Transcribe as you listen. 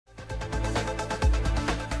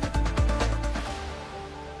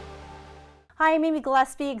Hi, I'm Amy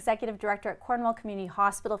Gillespie, Executive Director at Cornwall Community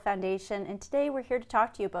Hospital Foundation, and today we're here to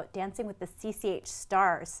talk to you about Dancing with the CCH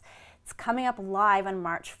Stars. It's coming up live on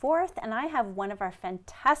March 4th, and I have one of our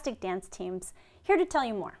fantastic dance teams here to tell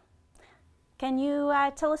you more. Can you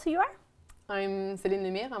tell us who you are? I'm Celine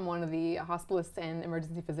Lemire. I'm one of the hospitalists and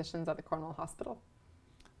emergency physicians at the Cornwall Hospital.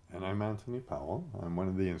 And I'm Anthony Powell. I'm one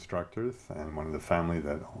of the instructors and one of the family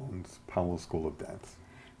that owns Powell School of Dance.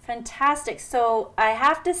 Fantastic. So I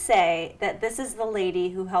have to say that this is the lady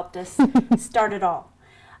who helped us start it all.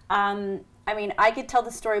 I mean, I could tell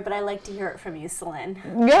the story, but I like to hear it from you, Celine.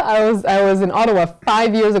 Yeah, I was in Ottawa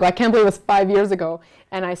 5 years ago. I can't believe it was 5 years ago.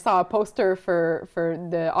 And I saw a poster for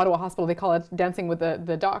the Ottawa Hospital. They call it Dancing with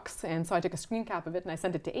the Docs. And so I took a screen cap of it and I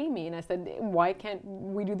sent it to Amy. And I said, why can't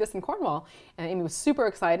we do this in Cornwall? And Amy was super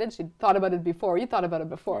excited. She'd thought about it before. You thought about it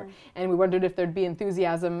before. Yeah. And we wondered if there'd be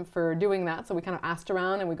enthusiasm for doing that. So we kind of asked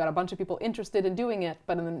around and we got a bunch of people interested in doing it.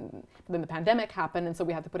 But then the pandemic happened. And so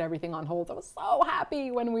we had to put everything on hold. I was so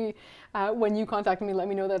happy when you contacted me, let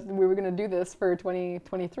me know that we were going to do this for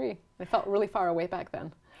 2023. I felt really far away back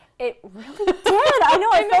then. It really did. I know,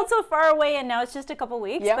 I felt so far away, and now it's just a couple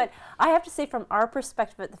weeks. Yeah. But I have to say, from our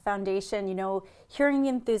perspective at the foundation, you know, hearing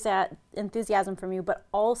the enthusiasm from you, but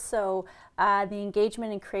also the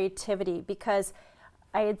engagement and creativity, because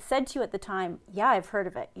I had said to you at the time, yeah, I've heard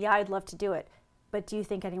of it. Yeah, I'd love to do it. But do you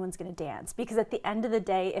think anyone's going to dance? Because at the end of the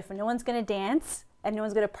day, if no one's going to dance, and no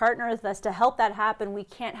one's going to partner with us to help that happen, we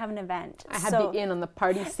can't have an event. I had the in on the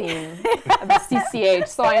party scene of the CCH,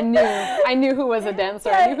 so I knew who was a dancer.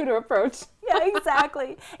 Yeah. I knew who to approach. Yeah,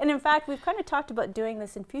 exactly. And in fact, we've kind of talked about doing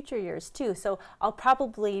this in future years too. So I'll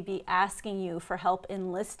probably be asking you for help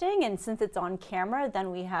in listing, and since it's on camera,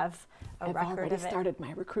 then we have a record of it. I've already started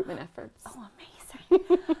my recruitment efforts. Oh,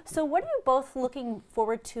 amazing. So what are you both looking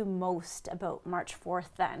forward to most about March 4th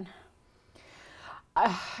then?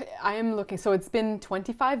 I am looking, so it's been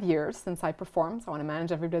 25 years since I performed, so I want to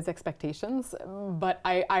manage everybody's expectations, but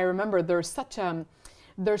I remember there's such an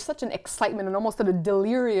excitement and almost a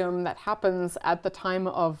delirium that happens at the time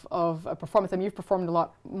of a performance. I mean, you've performed a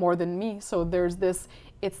lot more than me, so there's this,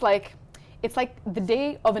 it's like the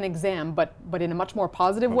day of an exam, but in a much more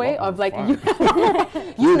positive way of like,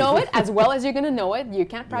 you know it as well as you're going to know it. You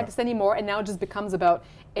can't practice anymore, and now it just becomes about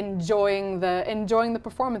enjoying the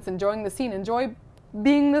performance, enjoying the scene, enjoy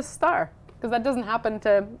being the star, because that doesn't happen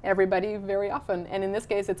to everybody very often. And in this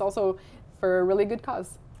case, it's also for a really good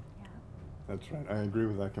cause. Yeah. That's right. I agree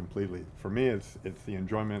with that completely. For me, it's the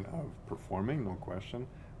enjoyment of performing, no question,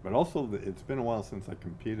 but also it's been a while since I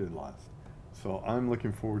competed last. So I'm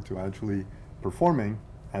looking forward to actually performing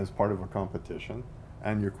as part of a competition.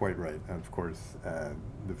 And you're quite right. And of course,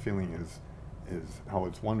 the feeling is how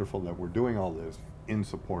it's wonderful that we're doing all this in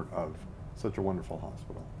support of such a wonderful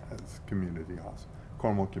hospital as Community Hospital.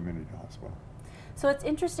 Cornwall Community Hospital. So it's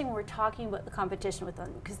interesting when we're talking about the competition with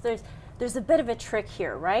them, because there's a bit of a trick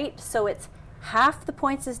here, right? So it's half the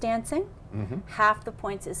points is dancing, half the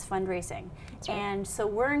points is fundraising. That's right. And so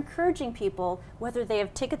we're encouraging people, whether they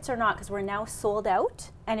have tickets or not, because we're now sold out,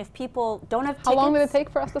 and if people don't have tickets... How long did it take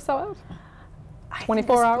for us to sell out?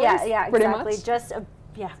 24 hours? Yeah, pretty exactly. Much? Just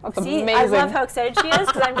yeah. That's See, amazing. I love how excited she is,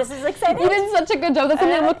 because I'm just as excited. You did such a good job. That's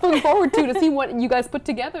something I'm looking forward to see what you guys put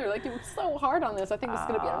together. Like, you worked so hard on this. I think this is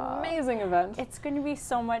going to be an amazing event. It's going to be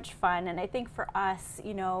so much fun, and I think for us,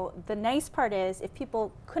 you know, the nice part is if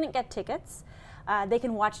people couldn't get tickets, they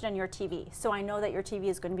can watch it on your TV. So I know that your TV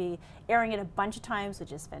is going to be airing it a bunch of times,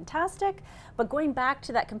 which is fantastic. But going back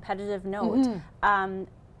to that competitive note,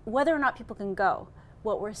 whether or not people can go,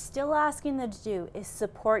 what we're still asking them to do is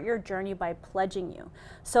support your journey by pledging you.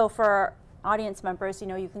 So for our audience members, you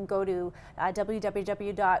know, you can go to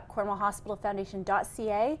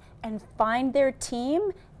www.cornwallhospitalfoundation.ca and find their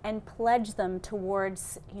team and pledge them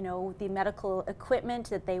towards, you know, the medical equipment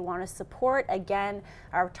that they want to support. Again,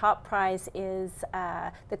 our top prize is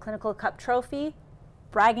the Clinical Cup Trophy,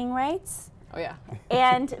 bragging rights,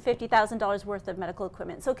 and $50,000 worth of medical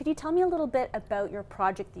equipment. So could you tell me a little bit about your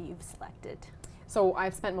project that you've selected? So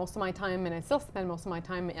I've spent most of my time, and I still spend most of my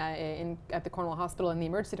time at the Cornwall Hospital in the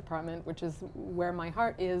emergency department, which is where my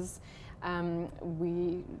heart is.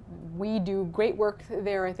 We do great work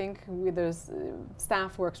there, I think. There's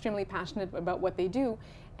staff who are extremely passionate about what they do,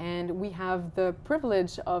 and we have the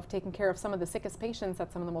privilege of taking care of some of the sickest patients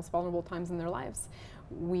at some of the most vulnerable times in their lives.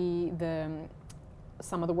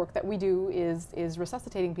 Some of the work that we do is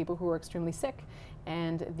resuscitating people who are extremely sick,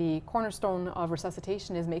 and the cornerstone of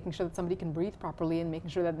resuscitation is making sure that somebody can breathe properly and making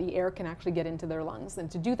sure that the air can actually get into their lungs. And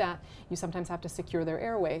to do that, you sometimes have to secure their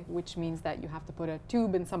airway, which means that you have to put a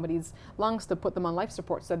tube in somebody's lungs to put them on life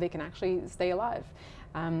support so they can actually stay alive.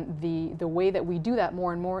 The way that we do that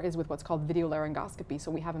more and more is with what's called video laryngoscopy.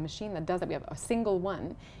 So we have a machine that does that. We have a single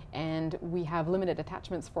one, and we have limited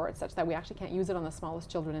attachments for it, such that we actually can't use it on the smallest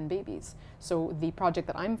children and babies. So the project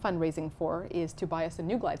that I'm fundraising for is to buy us a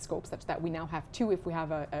new glide scope, such that we now have two if we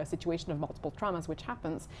have a situation of multiple traumas, which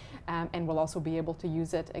happens, and we'll also be able to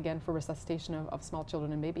use it again for resuscitation of small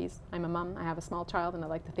children and babies. I'm a mom, I have a small child, and I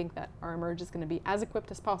like to think that our Emerge is going to be as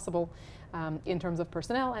equipped as possible in terms of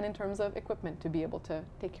personnel and in terms of equipment to be able to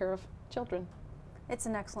take care of children. It's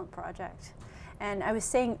an excellent project. And I was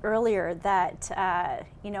saying earlier that,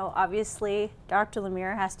 you know, obviously Dr.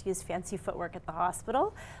 Lemire has to use fancy footwork at the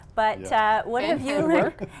hospital, but what have you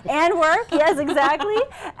learned? And work, yes, exactly.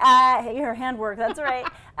 Your handwork, that's right.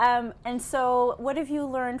 And so what have you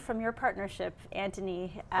learned from your partnership,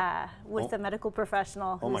 Anthony, with a medical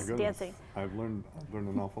professional who's dancing? I've learned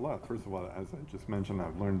an awful lot. First of all, as I just mentioned,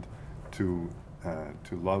 I've learned to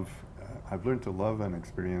love and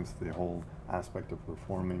experience the whole aspect of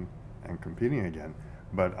performing and competing again.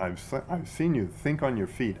 But I've seen you think on your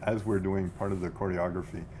feet as we're doing part of the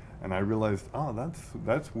choreography, and I realized, oh,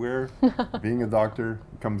 that's where being a doctor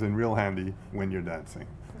comes in real handy when you're dancing.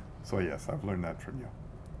 So yes, I've learned that from you.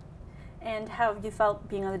 And how have you felt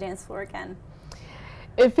being on the dance floor again?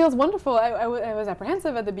 It feels wonderful. I was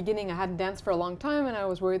apprehensive at the beginning. I hadn't danced for a long time, and I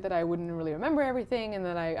was worried that I wouldn't really remember everything, and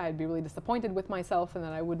that I'd be really disappointed with myself, and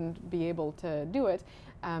that I wouldn't be able to do it.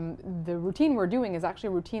 The routine we're doing is actually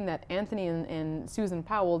a routine that Anthony and Susan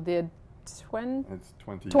Powell did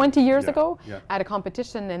 20 years ago at a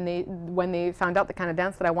competition, and when they found out the kind of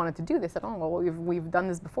dance that I wanted to do, they said, oh, well, we've done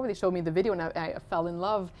this before. They showed me the video, and I fell in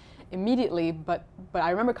love immediately, but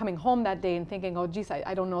I remember coming home that day and thinking, oh geez,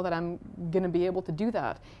 I don't know that I'm going to be able to do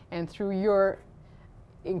that. And through your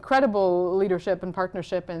incredible leadership and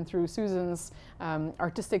partnership, and through Susan's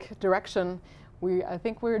artistic direction, I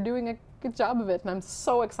think we're doing a good job of it, and I'm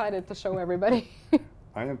so excited to show everybody.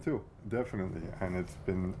 I am too, definitely, and it's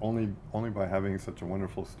been only by having such a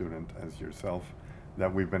wonderful student as yourself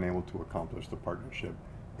that we've been able to accomplish the partnership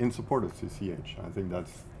in support of CCH. I think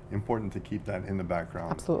that's important to keep that in the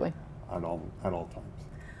background. Absolutely. At all times.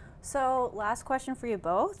 So last question for you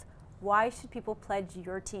both. Why should people pledge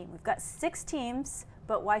your team? We've got 6 teams,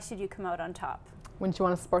 but why should you come out on top? Wouldn't you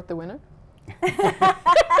want to support the winner?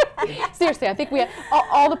 Seriously, I think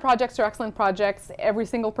all the projects are excellent projects. Every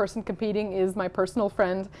single person competing is my personal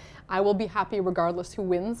friend. I will be happy regardless who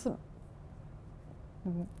wins.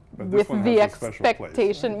 With the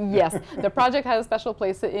expectation, yes, the project has a special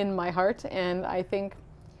place in my heart, and I think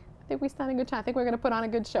we stand a good chance. I think we're going to put on a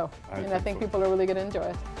good show, and I think people are really going to enjoy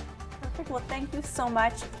it. Perfect. Well, thank you so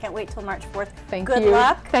much. Can't wait till March 4th. Thank you. Good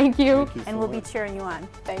luck. Thank you. And we'll be cheering you on.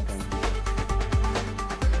 Thanks.